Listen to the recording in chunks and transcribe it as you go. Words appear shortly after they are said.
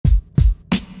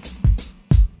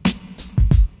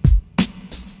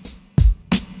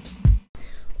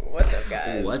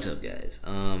guys? What's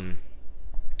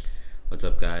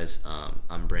up, guys?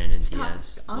 I'm Brandon Diaz.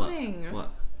 Stop umming.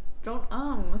 What? Don't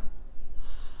Are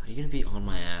you gonna be on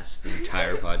my ass the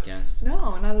entire podcast?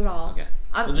 No, not at all. Okay.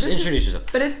 Well, just introduce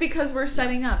yourself. But it's because we're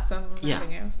setting up, so I'm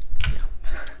reminding you. Yeah.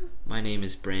 My name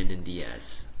is Brandon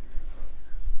Diaz.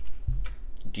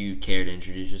 Do you care to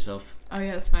introduce yourself? Oh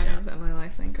yes, my name is Emily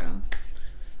Lysenko.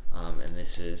 And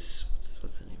this is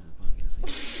what's the name of the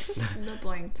podcast? The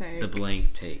Blank Take. The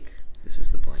Blank Take. This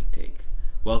is the Blank Take.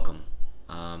 Welcome.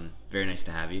 Very nice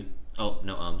to have you. Oh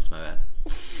no, my bad.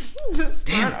 Just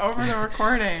start over the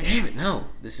recording. Damn it! No,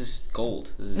 this is gold.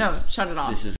 Shut it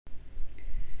off. This is.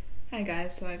 Hi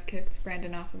guys, so I've kicked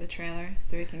Brandon off of the trailer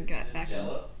so we can get back.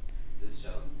 Jello? Is this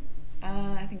Jello?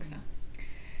 I think so.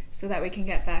 So that we can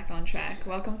get back on track.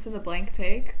 Welcome to the Blank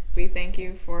Take. We thank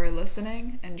you for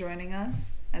listening and joining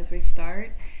us as we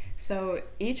start. So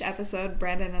each episode,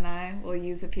 Brandon and I will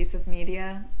use a piece of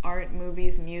media, art,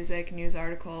 movies, music, news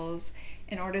articles,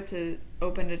 in order to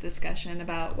open a discussion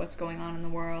about what's going on in the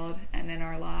world and in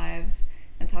our lives,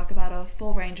 and talk about a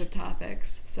full range of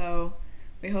topics. So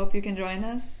we hope you can join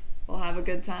us. We'll have a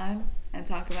good time and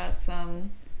talk about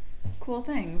some cool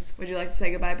things. Would you like to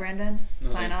say goodbye, Brandon? No,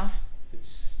 Sign off?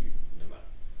 No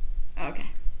matter. Okay.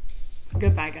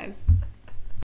 Goodbye, guys.